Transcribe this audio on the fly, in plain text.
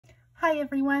Hi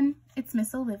everyone, it's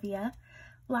Miss Olivia.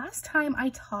 Last time I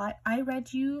taught, I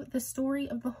read you the story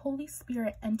of the Holy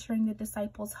Spirit entering the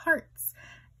disciples' hearts,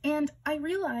 and I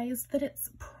realized that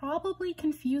it's probably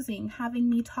confusing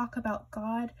having me talk about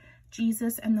God,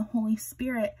 Jesus, and the Holy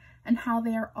Spirit and how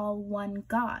they are all one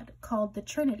God, called the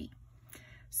Trinity.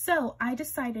 So I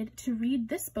decided to read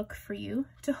this book for you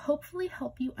to hopefully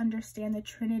help you understand the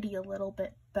Trinity a little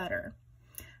bit better.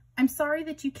 I'm sorry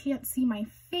that you can't see my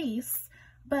face,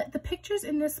 but the pictures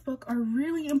in this book are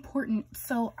really important,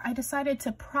 so I decided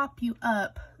to prop you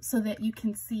up so that you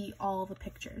can see all the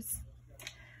pictures.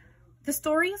 The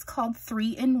story is called 3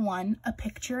 in 1, A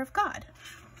Picture of God.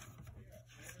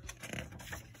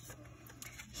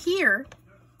 Here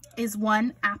is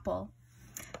one apple.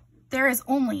 There is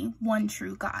only one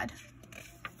true God.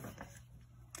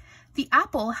 The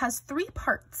apple has 3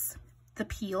 parts: the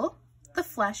peel, the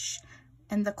flesh,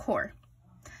 and the core.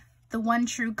 The one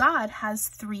true God has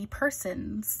 3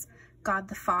 persons: God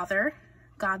the Father,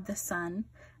 God the Son,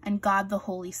 and God the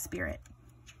Holy Spirit.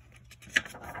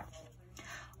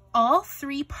 All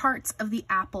 3 parts of the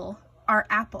apple are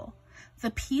apple.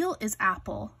 The peel is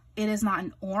apple. It is not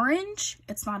an orange.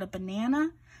 It's not a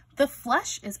banana. The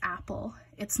flesh is apple.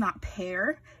 It's not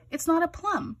pear. It's not a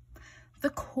plum. The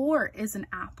core is an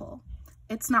apple.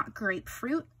 It's not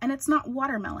grapefruit, and it's not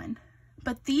watermelon.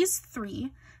 But these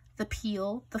 3, the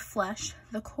peel, the flesh,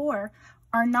 the core,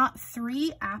 are not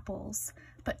 3 apples,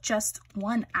 but just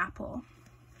one apple.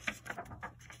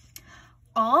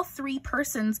 All 3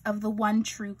 persons of the one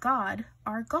true God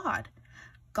are God.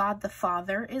 God the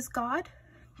Father is God.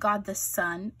 God the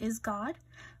Son is God.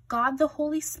 God the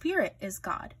Holy Spirit is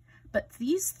God. But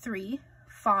these 3,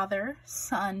 Father,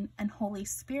 Son, and Holy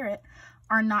Spirit,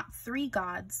 are not 3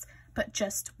 gods, but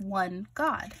just one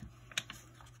God.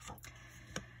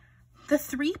 The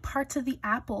 3 parts of the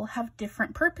apple have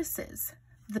different purposes.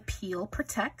 The peel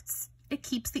protects. It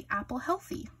keeps the apple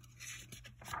healthy.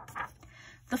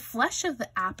 The flesh of the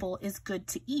apple is good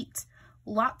to eat.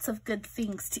 Lots of good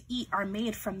things to eat are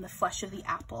made from the flesh of the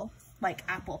apple, like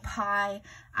apple pie,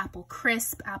 apple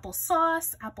crisp, apple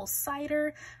sauce, apple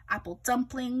cider, apple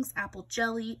dumplings, apple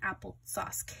jelly, apple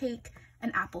sauce cake,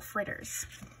 and apple fritters.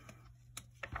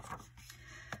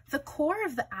 The core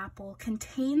of the apple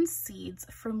contains seeds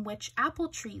from which apple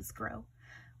trees grow.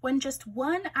 When just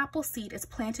one apple seed is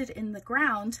planted in the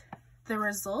ground, the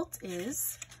result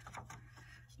is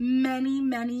many,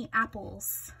 many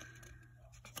apples.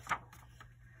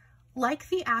 Like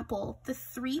the apple, the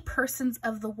 3 persons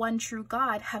of the one true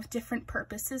God have different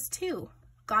purposes too.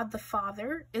 God the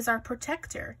Father is our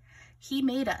protector. He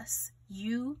made us,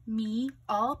 you, me,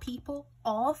 all people,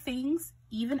 all things,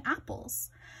 even apples.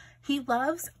 He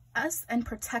loves us and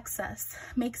protects us,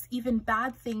 makes even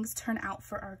bad things turn out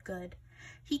for our good.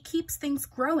 He keeps things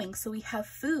growing so we have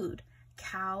food: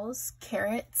 cows,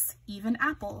 carrots, even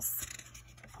apples.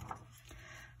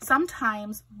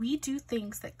 Sometimes we do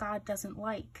things that God doesn't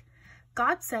like.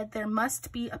 God said there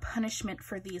must be a punishment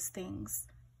for these things.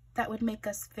 That would make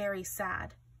us very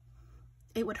sad.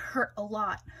 It would hurt a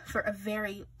lot for a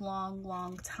very long,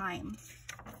 long time.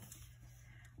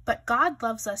 But God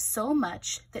loves us so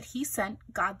much that he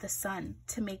sent God the Son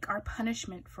to make our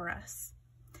punishment for us.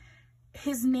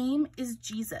 His name is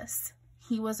Jesus.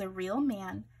 He was a real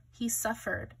man. He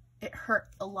suffered. It hurt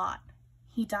a lot.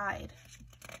 He died.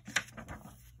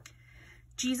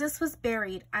 Jesus was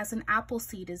buried as an apple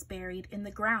seed is buried in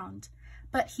the ground,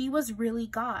 but he was really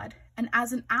God. And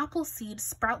as an apple seed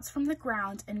sprouts from the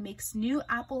ground and makes new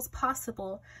apples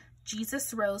possible,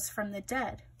 Jesus rose from the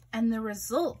dead. And the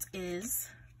result is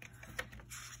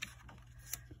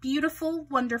beautiful,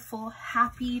 wonderful,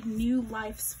 happy new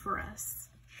lives for us.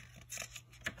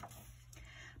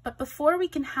 But before we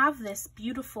can have this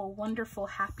beautiful, wonderful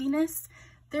happiness,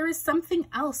 there is something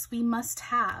else we must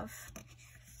have: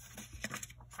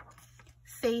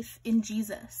 faith in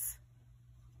Jesus.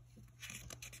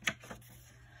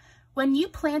 When you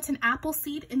plant an apple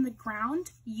seed in the ground,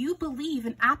 you believe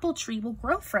an apple tree will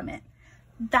grow from it.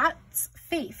 That's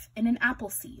faith in an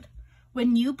apple seed.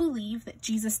 When you believe that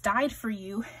Jesus died for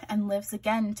you and lives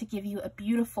again to give you a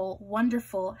beautiful,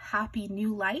 wonderful, happy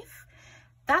new life,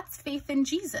 that's faith in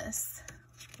Jesus.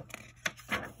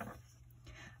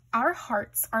 Our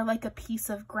hearts are like a piece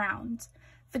of ground.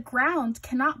 The ground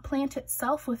cannot plant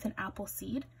itself with an apple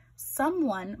seed.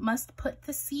 Someone must put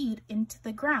the seed into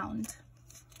the ground.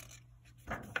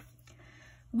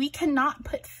 We cannot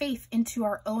put faith into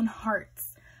our own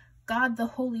hearts. God, the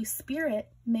Holy Spirit,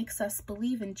 makes us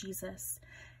believe in Jesus.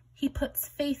 He puts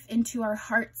faith into our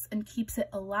hearts and keeps it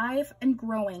alive and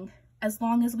growing as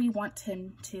long as we want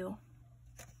him to.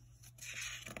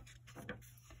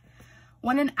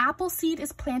 When an apple seed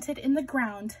is planted in the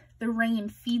ground, the rain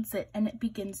feeds it and it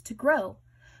begins to grow.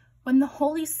 When the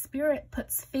Holy Spirit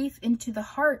puts faith into the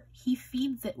heart, he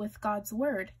feeds it with God's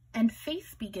word, and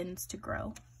faith begins to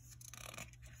grow.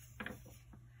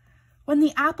 When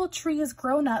the apple tree is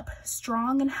grown up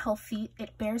strong and healthy,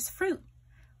 it bears fruit.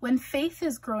 When faith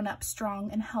is grown up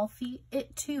strong and healthy,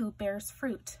 it too bears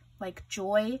fruit, like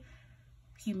joy,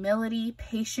 humility,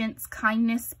 patience,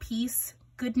 kindness, peace,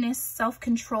 goodness,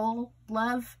 self-control,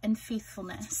 love, and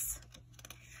faithfulness.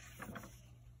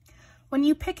 When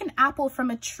you pick an apple from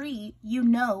a tree, you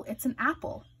know it's an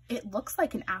apple. It looks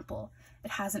like an apple.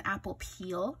 It has an apple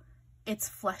peel. Its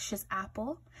flesh is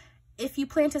apple. If you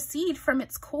plant a seed from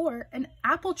its core, an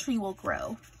apple tree will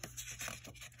grow.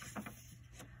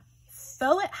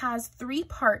 Though it has 3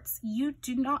 parts, you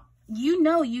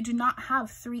know you do not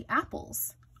have 3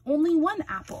 apples, only 1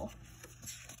 apple.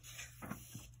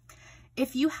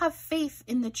 If you have faith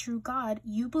in the true God,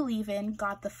 you believe in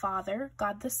God the Father,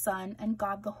 God the Son, and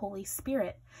God the Holy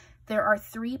Spirit. There are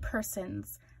 3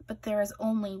 persons, but there is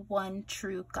only one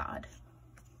true God.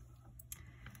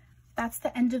 That's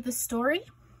the end of the story.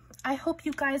 I hope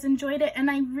you guys enjoyed it, and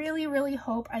I really, really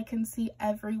hope I can see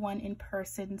everyone in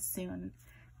person soon.